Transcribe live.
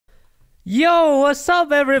Yo, what's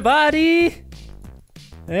up, everybody?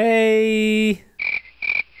 Hey.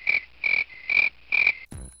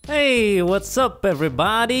 Hey, what's up,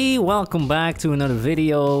 everybody? Welcome back to another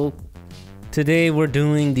video. Today we're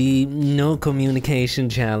doing the no communication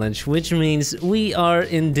challenge, which means we are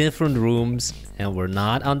in different rooms and we're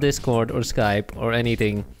not on Discord or Skype or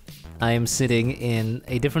anything. I am sitting in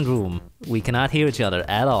a different room. We cannot hear each other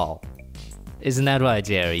at all. Isn't that right,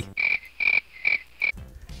 Jerry?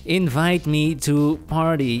 Invite me to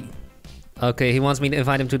party. Okay, he wants me to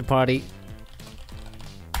invite him to the party.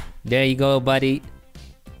 There you go, buddy.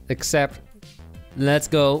 Accept. Let's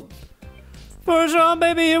go. First round,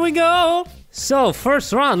 baby, here we go. So,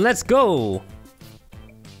 first round, let's go.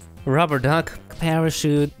 Rubber duck,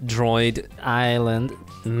 parachute, droid, island,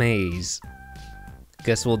 maze.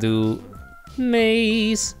 Guess we'll do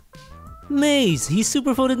maze. Maze, he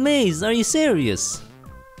super voted maze. Are you serious?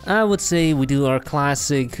 I would say we do our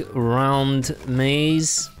classic round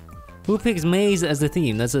maze. Who picks maze as the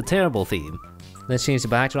theme? That's a terrible theme. Let's change the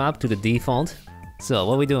backdrop to the default. So,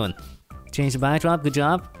 what are we doing? Change the backdrop, good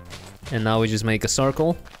job. And now we just make a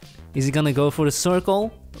circle. Is he gonna go for the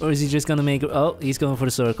circle? Or is he just gonna make... Oh, he's going for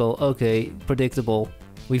the circle. Okay, predictable.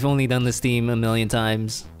 We've only done this theme a million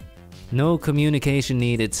times. No communication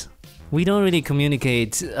needed. We don't really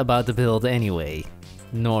communicate about the build anyway.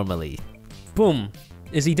 Normally. Boom.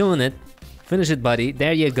 Is he doing it? Finish it, buddy.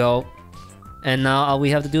 There you go. And now all we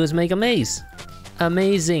have to do is make a maze.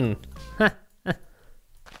 Amazing.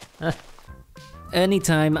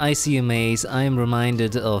 Anytime I see a maze, I am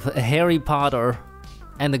reminded of Harry Potter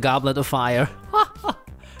and the Goblet of Fire.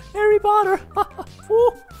 Harry Potter.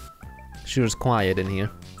 Sure is quiet in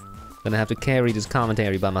here. Gonna have to carry this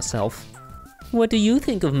commentary by myself. What do you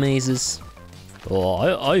think of mazes?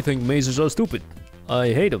 Oh, I think mazes are stupid. I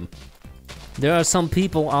hate them. There are some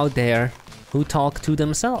people out there who talk to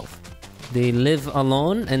themselves. They live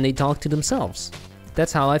alone and they talk to themselves.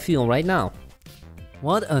 That's how I feel right now.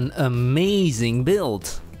 What an amazing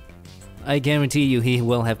build. I guarantee you he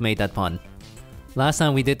will have made that pun. Last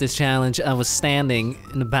time we did this challenge, I was standing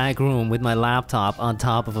in the back room with my laptop on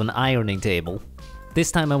top of an ironing table.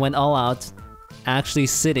 This time I went all out, actually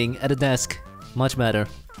sitting at a desk. Much better.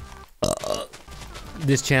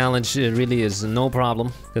 This challenge really is no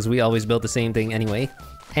problem, because we always build the same thing anyway.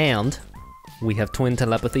 And we have twin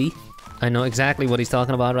telepathy. I know exactly what he's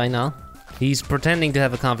talking about right now. He's pretending to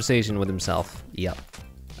have a conversation with himself. Yep.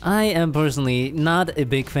 I am personally not a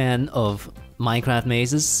big fan of Minecraft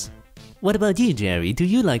mazes. What about you, Jerry? Do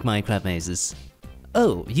you like Minecraft mazes?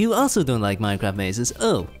 Oh, you also don't like Minecraft mazes?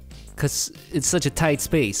 Oh, because it's such a tight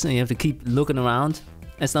space and you have to keep looking around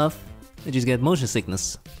and stuff. You just get motion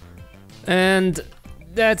sickness. And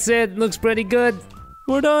that's it. Looks pretty good.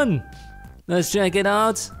 We're done. Let's check it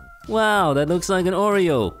out. Wow, that looks like an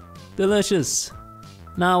Oreo. Delicious.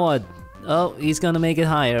 Now what? Oh, he's gonna make it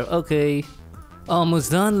higher. Okay.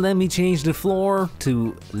 Almost done. Let me change the floor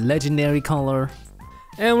to legendary color.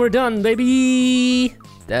 And we're done, baby!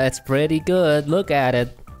 That's pretty good. Look at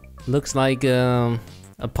it. Looks like a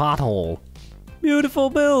pothole. Beautiful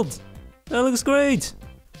build. That looks great.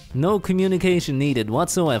 No communication needed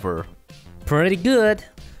whatsoever. Pretty good.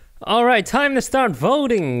 Alright, time to start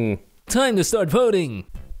voting. Time to start voting.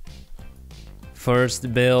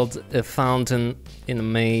 First build a fountain in a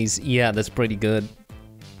maze. Yeah, that's pretty good.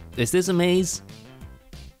 Is this a maze?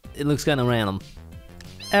 It looks kind of random.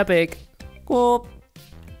 Epic. Cool.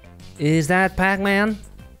 Is that Pac-Man?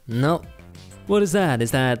 No. What is that?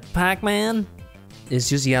 Is that Pac-Man? It's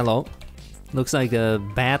just yellow. Looks like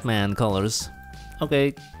Batman colors.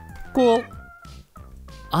 Okay. Cool.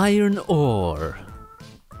 Iron ore.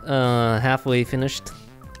 Halfway finished.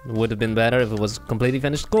 Would have been better if it was completely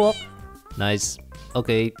finished. Cool. Nice.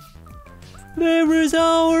 Okay. There is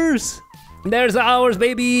ours! There's ours,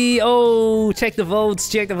 baby! Oh, check the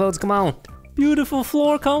votes, come on. Beautiful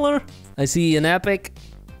floor color. I see an epic.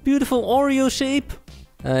 Beautiful Oreo shape.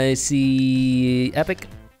 I see epic.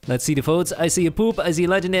 Let's see the votes. I see a poop, I see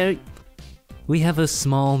legendary. We have a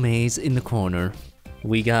small maze in the corner.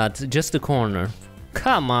 We got just a corner.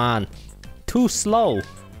 Come on. Too slow.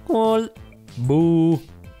 Cool. Boo.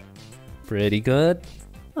 Pretty good.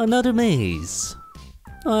 Another maze.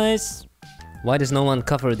 Nice. Why does no one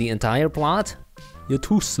cover the entire plot? You're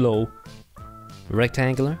too slow.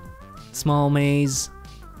 Rectangular. Small maze.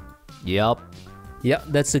 Yup. Yep,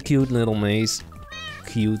 that's a cute little maze.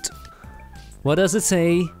 Cute. What does it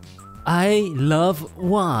say? I love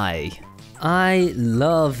Y. I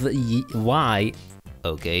love Y.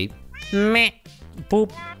 Okay. Meh.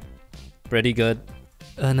 Poop. Pretty good.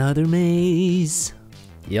 Another maze.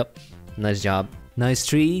 Yep. Nice job. Nice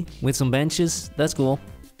tree with some benches. That's cool.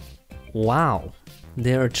 Wow,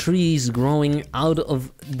 there are trees growing out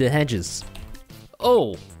of the hedges.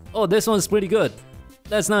 Oh, this one's pretty good.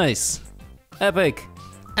 That's nice. Epic.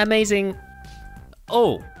 Amazing.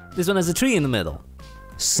 Oh, this one has a tree in the middle.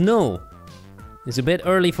 Snow. It's a bit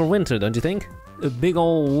early for winter, don't you think? A big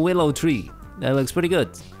old willow tree. That looks pretty good.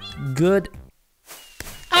 Good.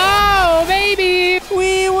 Oh, baby!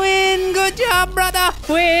 We win! Good job, brother!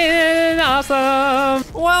 Win! Awesome!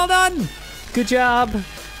 Well done! Good job!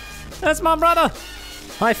 That's my brother!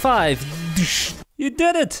 High five! You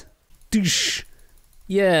did it!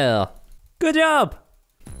 Yeah! Good job!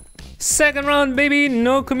 Second round, baby!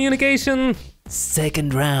 No communication!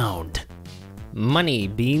 Second round. Money,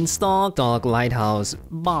 beanstalk, dog, lighthouse,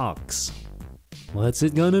 box. What's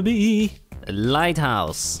it gonna be?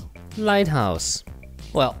 Lighthouse. Lighthouse.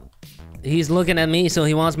 Well, he's looking at me, so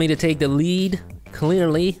he wants me to take the lead,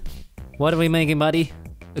 clearly. What are we making, buddy?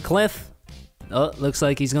 A cliff? Oh, looks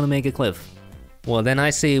like he's gonna make a cliff. Well, then I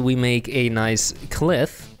say we make a nice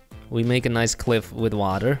cliff. We make a nice cliff with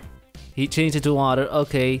water. He changed it to water,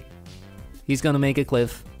 okay. He's gonna make a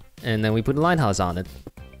cliff. And then we put a lighthouse on it.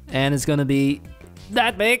 And it's gonna be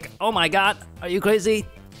that big. Oh my god, are you crazy?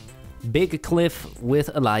 Big cliff with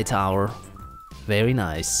a light tower. Very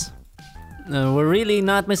nice. We're really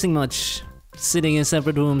not missing much. Sitting in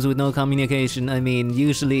separate rooms with no communication. I mean,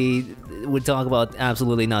 usually we talk about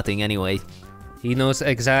absolutely nothing anyway. He knows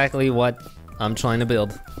exactly what I'm trying to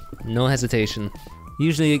build. No hesitation.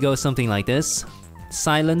 Usually it goes something like this.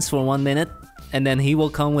 Silence for 1 minute. And then he will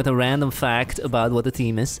come with a random fact about what the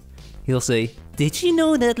theme is. He'll say, did you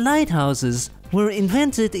know that lighthouses were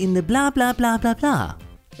invented in the blah blah blah blah blah?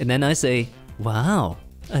 And then I say, wow,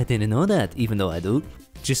 I didn't know that, even though I do.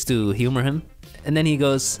 Just to humor him. And then he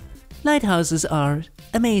goes, lighthouses are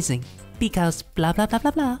amazing because blah blah blah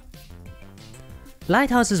blah blah.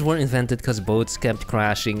 Lighthouses were invented because boats kept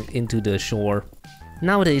crashing into the shore.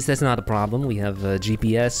 Nowadays that's not a problem. We have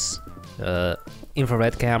GPS,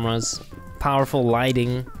 infrared cameras, powerful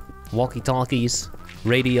lighting, walkie-talkies,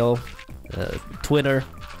 radio, Twitter.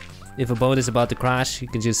 If a boat is about to crash, you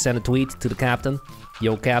can just send a tweet to the captain.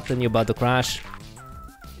 Yo captain, you're about to crash.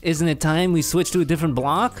 Isn't it time we switch to a different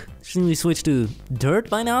block? Shouldn't we switch to dirt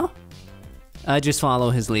by now? I just follow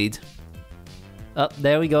his lead. Oh,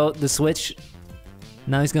 there we go, the switch.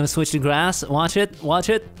 Now he's gonna switch to grass. Watch it, watch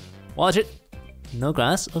it, watch it. No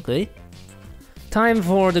grass, okay. Time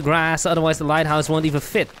for the grass, otherwise the lighthouse won't even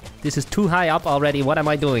fit. This is too high up already, what am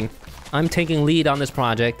I doing? I'm taking lead on this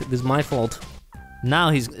project, this is my fault. Now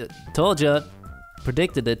he's... told ya,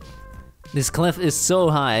 predicted it. This cliff is so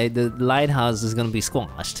high, the lighthouse is gonna be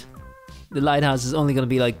squashed. The lighthouse is only gonna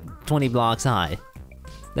be like 20 blocks high.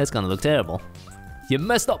 That's gonna look terrible. You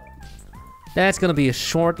messed up! That's gonna be a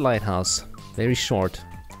short lighthouse. Very short.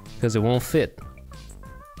 Because it won't fit.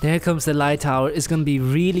 There comes the light tower, it's gonna be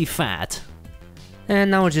really fat.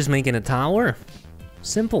 And now we're just making a tower.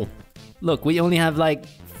 Simple. Look, we only have like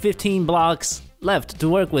 15 blocks left to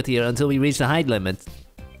work with here until we reach the height limit.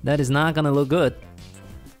 That is not gonna look good.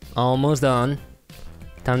 Almost done.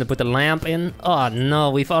 Time to put the lamp in. Oh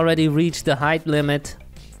no, we've already reached the height limit.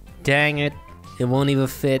 Dang it. It won't even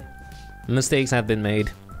fit. Mistakes have been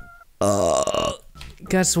made.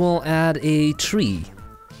 Guess we'll add a tree.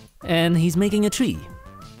 And he's making a tree.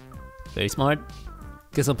 Very smart.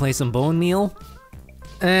 Guess I'll play some bone meal.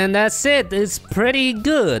 And that's it. It's pretty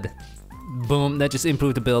good. Boom, that just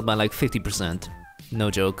improved the build by like 50%.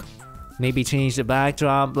 No joke. Maybe change the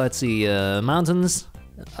backdrop. Let's see, mountains.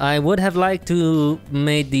 I would have liked to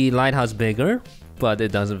make the lighthouse bigger, but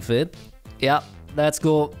it doesn't fit. Yeah, that's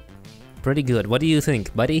cool. Pretty good. What do you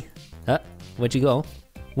think, buddy? Where'd you go?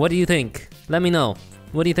 What do you think? Let me know.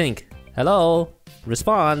 What do you think? Hello?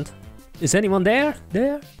 Respond. Is anyone there?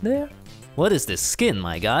 There? What is this skin,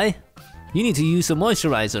 my guy? You need to use some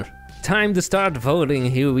moisturizer. Time to start voting,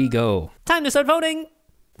 here we go. Time to start voting!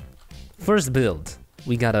 First build.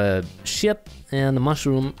 We got a ship and a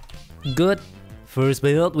mushroom. Good. First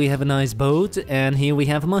build, we have a nice boat, and here we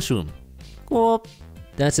have a mushroom. Cool.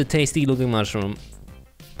 That's a tasty looking mushroom.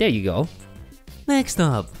 There you go. Next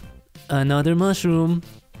up, another mushroom.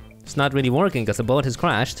 It's not really working because the boat has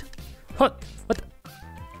crashed. What?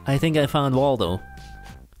 I think I found Waldo.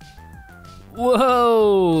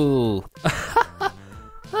 Whoa!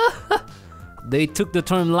 They took the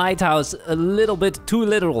term lighthouse a little bit too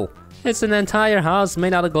literal. It's an entire house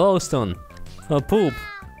made out of glowstone. A poop.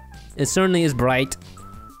 It certainly is bright.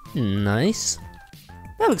 Nice.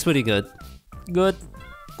 That looks pretty good. Good.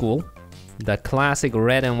 Cool. The classic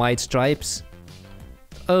red and white stripes.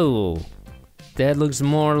 Oh. That looks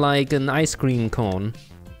more like an ice cream cone.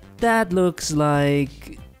 That looks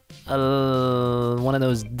like one of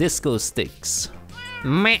those disco sticks.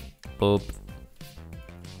 Meh. Boop.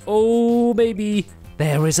 Oh, baby.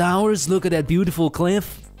 There is ours. Look at that beautiful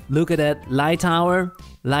cliff. Look at that light tower,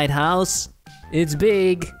 lighthouse. It's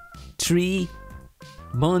big. Tree.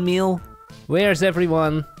 Bone meal. Where's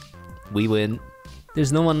everyone? We win.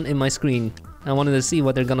 There's no one in my screen. I wanted to see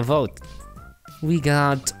what they're gonna vote. We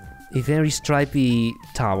got a very stripy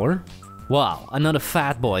tower. Wow, another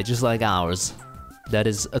fat boy just like ours. That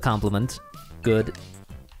is a compliment. Good.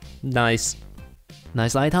 Nice.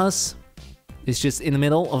 Nice lighthouse. It's just in the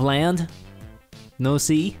middle of land. No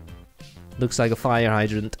sea. Looks like a fire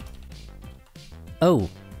hydrant. Oh,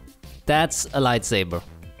 that's a lightsaber.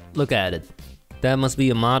 Look at it. That must be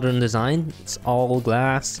a modern design. It's all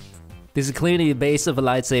glass. This is clearly the base of a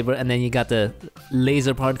lightsaber, and then you got the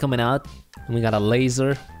laser part coming out. And we got a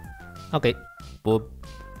laser. Okay. Boop.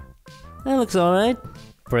 That looks alright.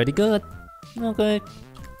 Pretty good. Okay.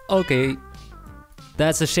 Okay.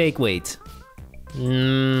 That's a shake weight.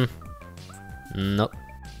 Nope.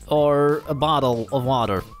 Or a bottle of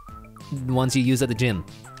water. Ones you use at the gym.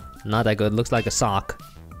 Not that good. Looks like a sock.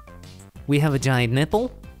 We have a giant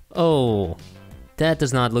nipple. Oh. That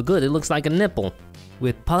does not look good. It looks like a nipple.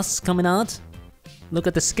 With pus coming out. Look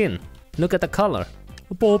at the skin. Look at the color.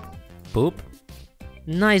 Boop. Boop.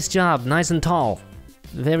 Nice job. Nice and tall.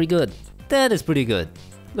 Very good. That is pretty good.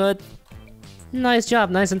 Good. Nice job.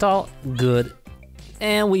 Nice and tall. Good.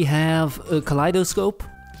 And we have a kaleidoscope.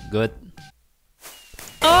 Good.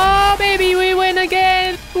 Oh, baby, we win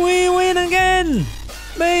again! We win again!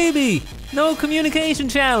 Baby! No communication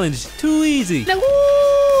challenge. Too easy. Woo!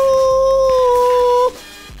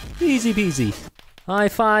 Easy peasy. High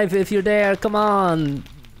five if you're there. Come on.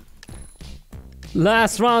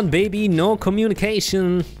 Last round, baby. No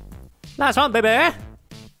communication. Last round, baby.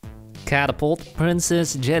 Catapult.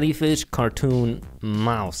 Princess Jellyfish Cartoon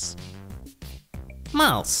Mouse.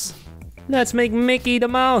 Mouse. Let's make Mickey the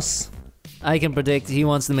Mouse. I can predict he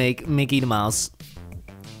wants to make Mickey the Mouse.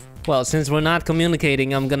 Well, since we're not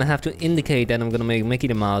communicating, I'm gonna have to indicate that I'm gonna make Mickey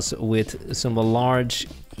the Mouse with some large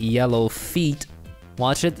yellow feet.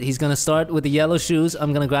 Watch it, he's gonna start with the yellow shoes.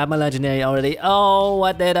 I'm gonna grab my legendary already. Oh,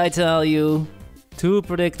 what did I tell you? Too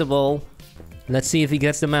predictable. Let's see if he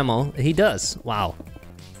gets the memo. He does, wow.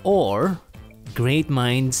 Or, great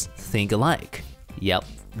minds think alike. Yep,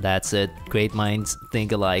 that's it, great minds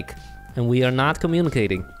think alike. And we are not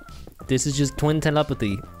communicating. This is just twin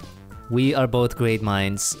telepathy. We are both great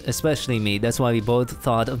minds, especially me. That's why we both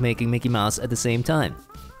thought of making Mickey Mouse at the same time.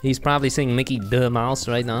 He's probably saying Mickey the Mouse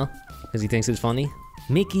right now, because he thinks it's funny.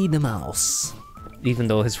 Mickey the Mouse. Even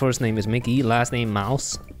though his first name is Mickey, last name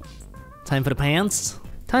Mouse. Time for the pants?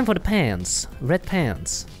 Time for the pants. Red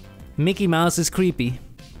pants. Mickey Mouse is creepy,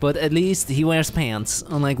 but at least he wears pants,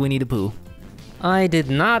 unlike Winnie the Pooh. I did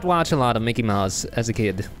not watch a lot of Mickey Mouse as a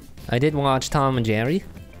kid. I did watch Tom and Jerry.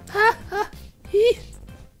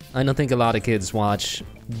 I don't think a lot of kids watch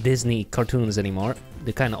Disney cartoons anymore.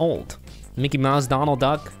 They're kind of old. Mickey Mouse, Donald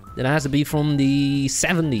Duck, that has to be from the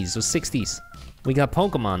 70s or 60s. We got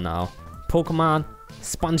Pokemon now. Pokemon,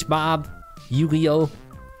 SpongeBob, Yu-Gi-Oh!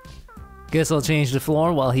 Guess I'll change the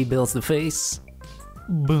floor while he builds the face.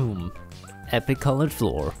 Boom. Epic colored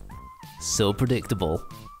floor. So predictable.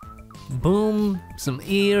 Boom, some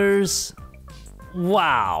ears.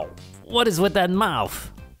 Wow, what is with that mouth?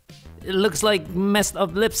 It looks like messed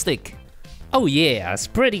up lipstick. Oh yeah, it's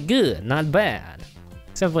pretty good, not bad.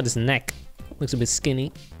 Except for his neck, looks a bit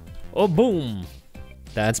skinny. Oh boom,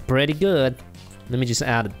 that's pretty good. Let me just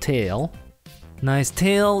add a tail. Nice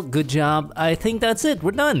tail, good job. I think that's it,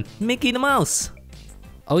 we're done. Mickey the Mouse.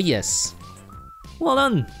 Oh yes. Well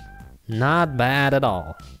done. Not bad at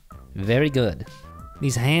all. Very good.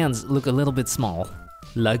 These hands look a little bit small,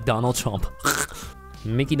 like Donald Trump.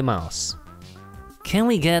 Mickey the Mouse. Can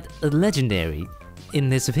we get a legendary in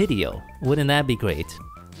this video? Wouldn't that be great?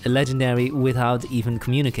 A legendary without even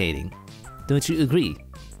communicating. Don't you agree?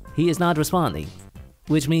 He is not responding,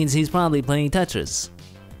 which means he's probably playing Tetris.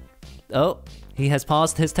 Oh, he has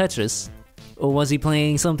paused his Tetris. Or was he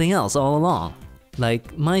playing something else all along?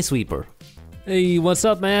 Like Minesweeper. Hey, what's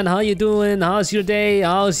up, man? How you doing? How's your day?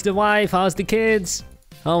 How's the wife? How's the kids?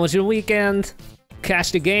 How was your weekend?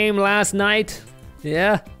 Cashed the game last night?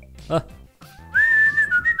 Yeah?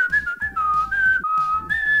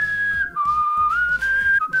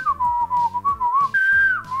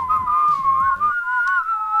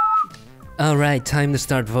 Alright, time to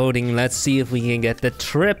start voting. Let's see if we can get the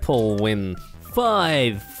triple win.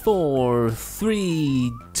 5, 4,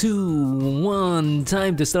 3, 2, 1.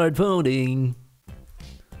 Time to start voting.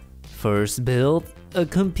 First build, a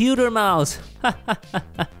computer mouse.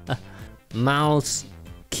 Mouse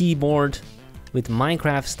keyboard with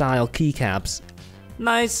Minecraft style keycaps.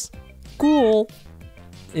 Nice. Cool.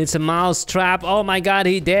 It's a mouse trap. Oh my god,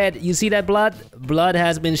 he dead. You see that blood? Blood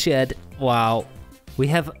has been shed. Wow. We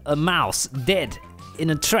have a mouse dead in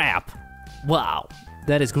a trap. Wow.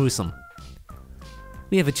 That is gruesome.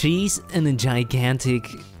 We have a cheese and a gigantic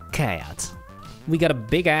cat. We got a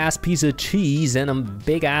big ass piece of cheese and a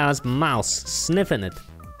big ass mouse sniffing it.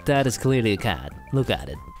 That is clearly a cat. Look at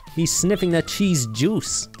it. He's sniffing that cheese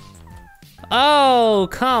juice. Oh,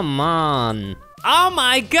 come on. Oh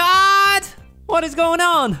my god! What is going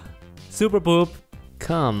on? Super poop.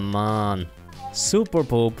 Come on. Super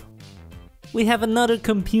poop. We have another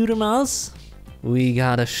computer mouse. We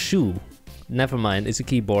got a shoe. Never mind, it's a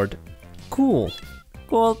keyboard. Cool.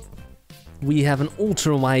 Cool. We have an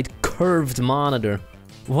ultra-wide curved monitor.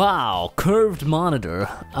 Wow, curved monitor.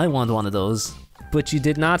 I want one of those. But you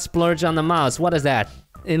did not splurge on the mouse. What is that?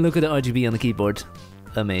 And look at the RGB on the keyboard.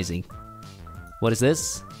 Amazing. What is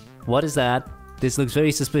this? What is that? This looks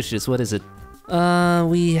very suspicious. What is it?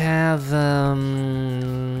 We have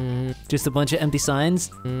just a bunch of empty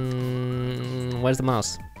signs. Where's the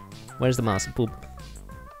mouse? Where's the mouse? Poop.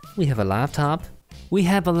 We have a laptop. We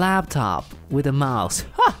have a laptop with a mouse.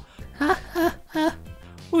 Ha! Ha ha ha!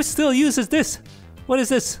 Who still uses this? What is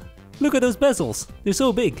this? Look at those bezels. They're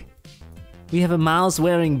so big. We have a mouse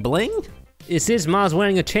wearing bling? Is this mouse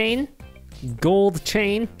wearing a chain? Gold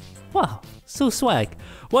chain? Wow, so swag.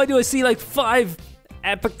 Why do I see like 5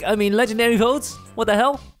 legendary votes? What the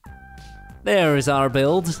hell? There is our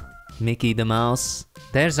build. Mickey the Mouse.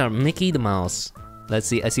 There's our Mickey the Mouse. Let's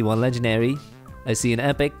see, I see 1 legendary. I see an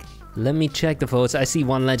epic. Let me check the votes. I see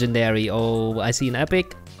 1 legendary. Oh, I see an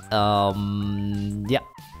epic. Yeah.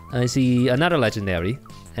 I see another legendary.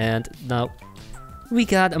 And now we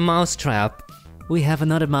got a mouse trap. We have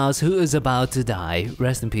another mouse who is about to die.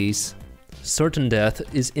 Rest in peace. Certain death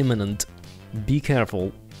is imminent. Be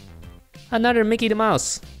careful. Another Mickey the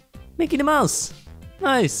Mouse. Mickey the Mouse.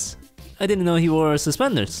 Nice. I didn't know he wore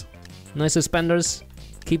suspenders. Nice suspenders.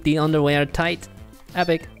 Keep the underwear tight.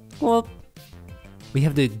 Epic. Cool. We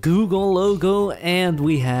have the Google logo and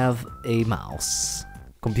we have a mouse.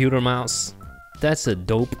 Computer mouse. That's a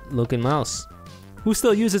dope looking mouse. Who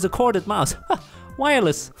still uses a corded mouse?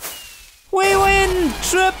 Wireless. We win!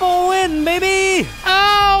 Triple win, baby!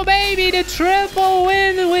 Oh, baby, the triple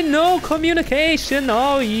win with no communication.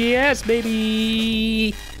 Oh, yes,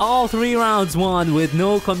 baby. All 3 rounds won with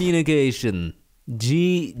no communication.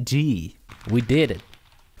 GG. We did it.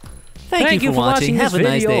 Thank you for watching. Have a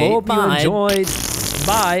nice day. Hope you Bye. enjoyed.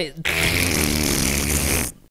 Bye.